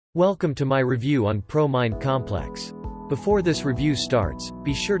Welcome to my review on ProMind Complex. Before this review starts,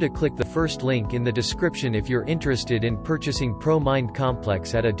 be sure to click the first link in the description if you're interested in purchasing ProMind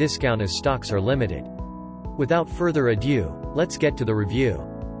Complex at a discount as stocks are limited. Without further ado, let's get to the review.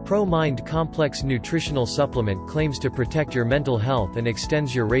 ProMind Complex nutritional supplement claims to protect your mental health and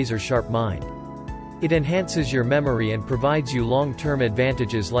extends your razor-sharp mind. It enhances your memory and provides you long-term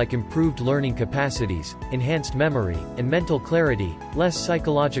advantages like improved learning capacities, enhanced memory, and mental clarity, less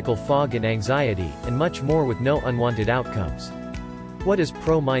psychological fog and anxiety, and much more with no unwanted outcomes. What is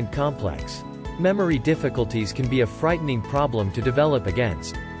ProMind Complex? Memory difficulties can be a frightening problem to develop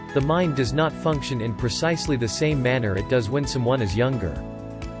against. The mind does not function in precisely the same manner it does when someone is younger.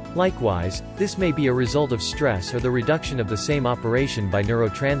 Likewise, this may be a result of stress or the reduction of the same operation by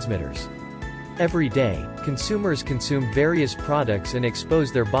neurotransmitters. Every day, consumers consume various products and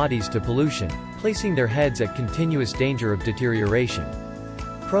expose their bodies to pollution, placing their heads at continuous danger of deterioration.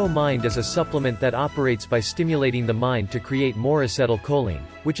 ProMind is a supplement that operates by stimulating the mind to create more acetylcholine,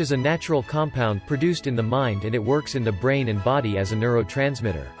 which is a natural compound produced in the mind, and it works in the brain and body as a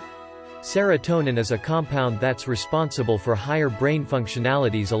neurotransmitter. Serotonin is a compound that's responsible for higher brain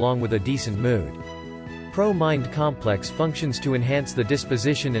functionalities along with a decent mood. ProMind Complex functions to enhance the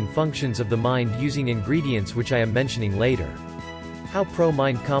disposition and functions of the mind using ingredients which I am mentioning later. How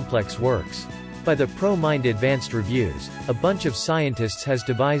ProMind Complex works. By the ProMind Advanced Reviews, a bunch of scientists has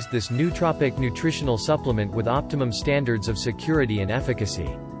devised this nootropic nutritional supplement with optimum standards of security and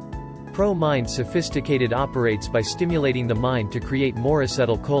efficacy. ProMind Sophisticated operates by stimulating the mind to create more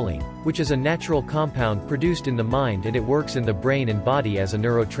acetylcholine, which is a natural compound produced in the mind, and it works in the brain and body as a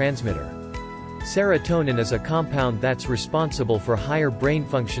neurotransmitter. Serotonin is a compound that's responsible for higher brain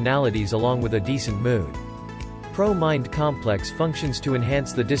functionalities along with a decent mood. ProMind Complex functions to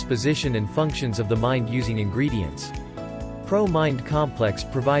enhance the disposition and functions of the mind using ingredients. ProMind Complex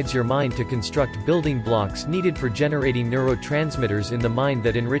provides your mind to construct building blocks needed for generating neurotransmitters in the mind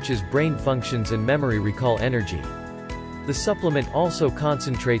that enriches brain functions and memory recall energy. The supplement also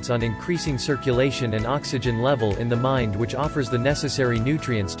concentrates on increasing circulation and oxygen level in the mind, which offers the necessary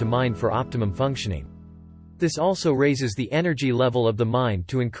nutrients to mind for optimum functioning. This also raises the energy level of the mind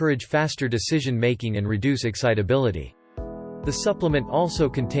to encourage faster decision-making and reduce excitability. The supplement also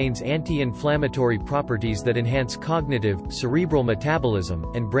contains anti-inflammatory properties that enhance cognitive, cerebral metabolism,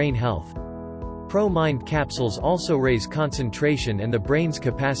 and brain health. ProMind capsules also raise concentration and the brain's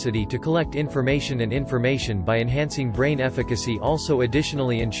capacity to collect information by enhancing brain efficacy. Also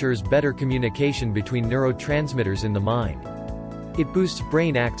additionally ensures better communication between neurotransmitters in the mind. It boosts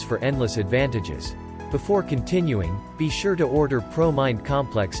brain acts for endless advantages. Before continuing, be sure to order ProMind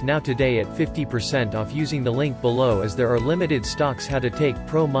Complex now today at 50% off using the link below, as there are limited stocks. How to take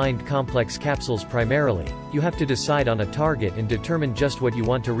ProMind Complex capsules. Primarily, you have to decide on a target and determine just what you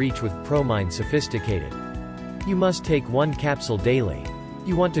want to reach with ProMind Sophisticated. You must take one capsule daily.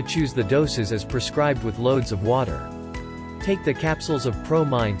 You want to choose the doses as prescribed with loads of water. Take the capsules of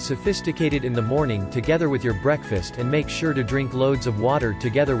ProMind Sophisticated in the morning together with your breakfast, and make sure to drink loads of water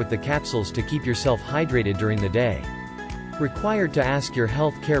together with the capsules to keep yourself hydrated during the day. Required to ask your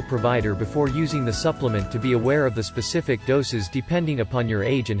health care provider before using the supplement to be aware of the specific doses depending upon your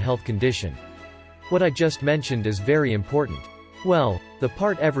age and health condition. What I just mentioned is very important. Well, the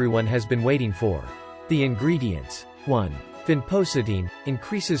part everyone has been waiting for. The ingredients. 1. Vinpocetine,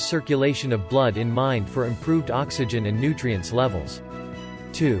 increases circulation of blood in mind for improved oxygen and nutrients levels.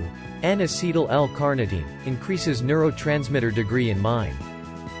 2. N-acetyl-L-carnitine, increases neurotransmitter degree in mind.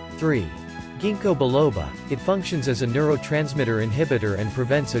 3. Ginkgo biloba, it functions as a neurotransmitter inhibitor and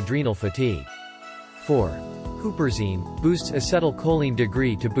prevents adrenal fatigue. 4. Huperzine, boosts acetylcholine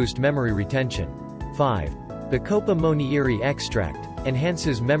degree to boost memory retention. 5. Bacopa monieri extract,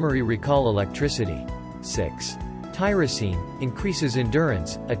 enhances memory recall electricity. 6. Tyrosine, increases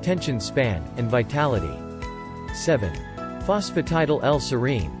endurance, attention span, and vitality. 7. Phosphatidyl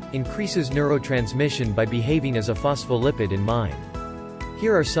L-serine, increases neurotransmission by behaving as a phospholipid in mind.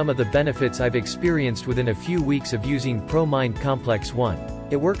 Here are some of the benefits I've experienced within a few weeks of using ProMind Complex. 1.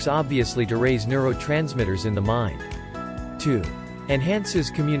 It works obviously to raise neurotransmitters in the mind. 2.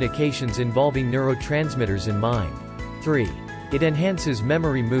 Enhances communications involving neurotransmitters in mind. 3. It enhances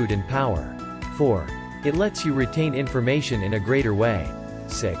memory, mood, and power. 4. It lets you retain information in a greater way.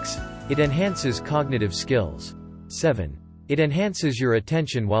 6. It enhances cognitive skills. 7. It enhances your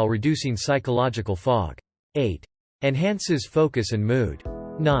attention while reducing psychological fog. 8. Enhances focus and mood.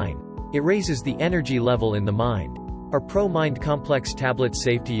 9. It raises the energy level in the mind. Are ProMind Complex tablets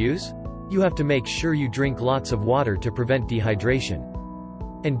safe to use? You have to make sure you drink lots of water to prevent dehydration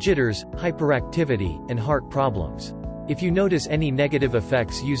and jitters, hyperactivity, and heart problems. If you notice any negative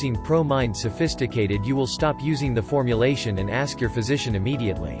effects using ProMind Sophisticated, you will stop using the formulation and ask your physician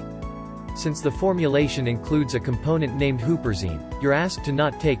immediately. Since the formulation includes a component named huperzine, you're asked to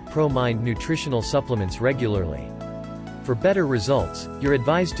not take ProMind nutritional supplements regularly. For better results, you're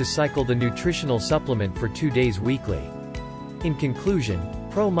advised to cycle the nutritional supplement for 2 days weekly. In conclusion,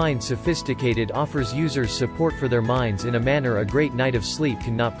 ProMind Sophisticated offers users support for their minds in a manner a great night of sleep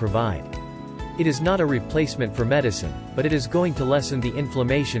cannot provide. It is not a replacement for medicine, but it is going to lessen the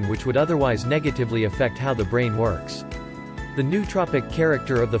inflammation which would otherwise negatively affect how the brain works. The nootropic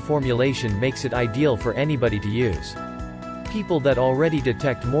character of the formulation makes it ideal for anybody to use. People that already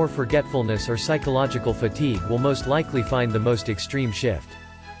detect more forgetfulness or psychological fatigue will most likely find the most extreme shift.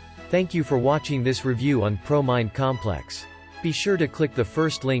 Thank you for watching this review on ProMind Complex. Be sure to click the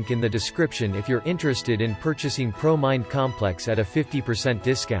first link in the description if you're interested in purchasing ProMind Complex at a 50%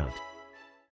 discount.